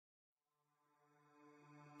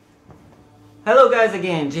Hello guys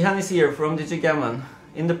again, Jihan is here from Digitimer.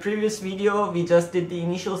 In the previous video we just did the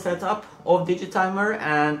initial setup of Digitimer,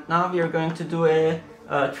 and now we are going to do a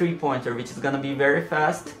three-pointer which is going to be very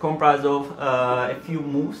fast, comprised of a few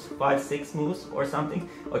moves, 5-6 moves or something.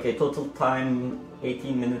 Okay, total time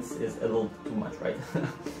 18 minutes is a little too much, right?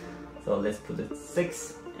 So let's put it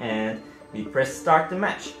 6 and we press start the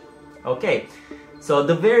match. Okay, so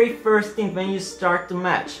the very first thing when you start the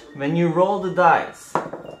match, when you roll the dice,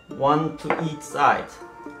 one to each side,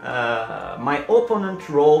 my opponent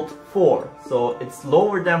rolled 4, so it's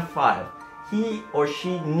lower than 5. He or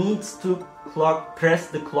she needs to press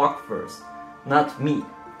the clock first, not me.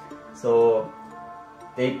 So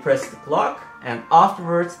they press the clock and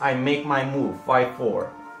afterwards I make my move, 5-4.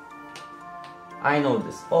 I know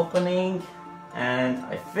this opening and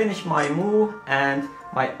I finish my move, and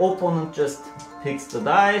my opponent just picks the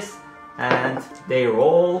dice and they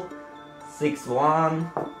roll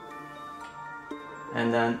 6-1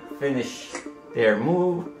 and then finish their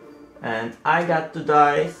move, and I got the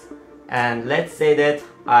dice, and let's say that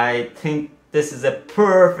I think this is a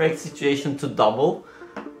perfect situation to double,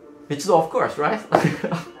 which is of course, right?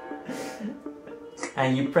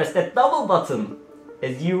 And you press that double button.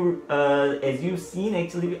 As you've seen,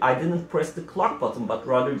 actually I didn't press the clock button but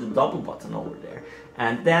rather the double button over there,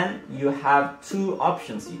 and then you have two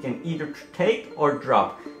options. You can either take or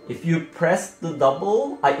drop. If you press the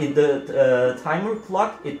double, the timer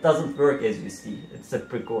clock, it doesn't work, as you see. It's a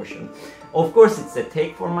precaution. Of course it's a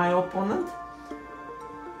take for my opponent.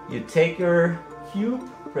 You take your cube,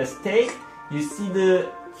 press take, you see the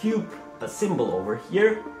cube symbol over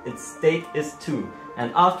here, its state is 2,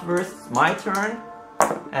 and afterwards it's my turn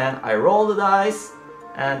and I roll the dice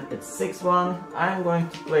and it's 6-1. I'm going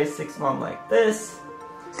to play 6-1 like this,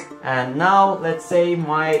 and now let's say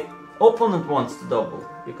my opponent wants to double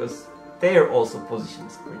because their also position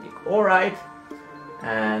is pretty alright,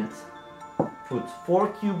 and put 4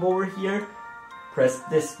 cube over here, press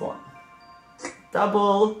this one,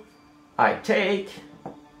 double, I take,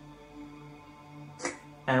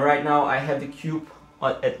 and right now I have the cube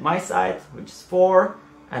at my side, which is 4,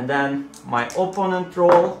 and then my opponent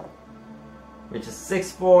roll, which is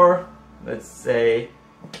 6-4. Let's say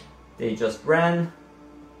they just ran,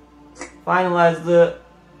 finalize the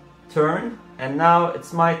turn, and now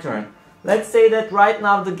it's my turn. Let's say that right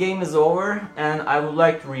now the game is over and I would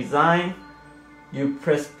like to resign. You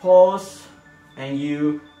press pause and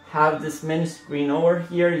you have this menu screen over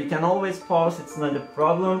here. You can always pause, it's not a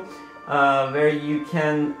problem, where you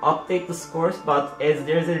can update the scores, but as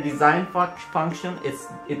there's a resign function,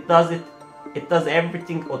 it does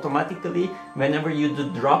everything automatically. Whenever you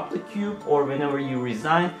drop the cube or whenever you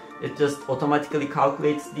resign, it just automatically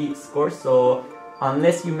calculates the score. So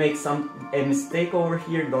unless you make a mistake over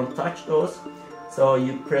here, don't touch those. So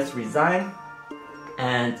you press resign,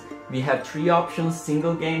 and we have 3 options: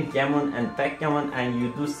 single game, gammon and backgammon, and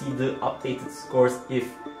you do see the updated scores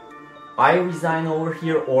if I resign over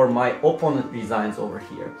here or my opponent resigns over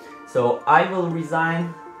here. So I will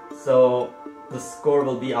resign, so the score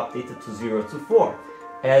will be updated to 0-4.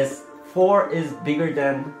 As 4 is bigger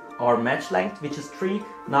than our match length, which is 3,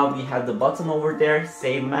 now we have the button over there,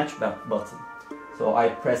 save match button. So I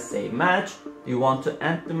press save match. Do you want to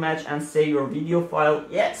end the match and save your video file?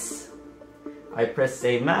 Yes! I press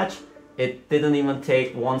save match. It didn't even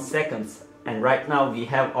take 1 second. And right now we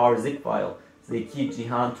have our zip file. Zeki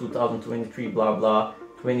Jihan 2023 blah blah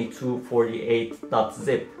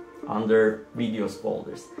 2248.zip under videos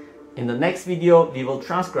folders. In the next video we will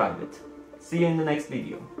transcribe it. See you in the next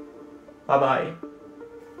video. Bye bye.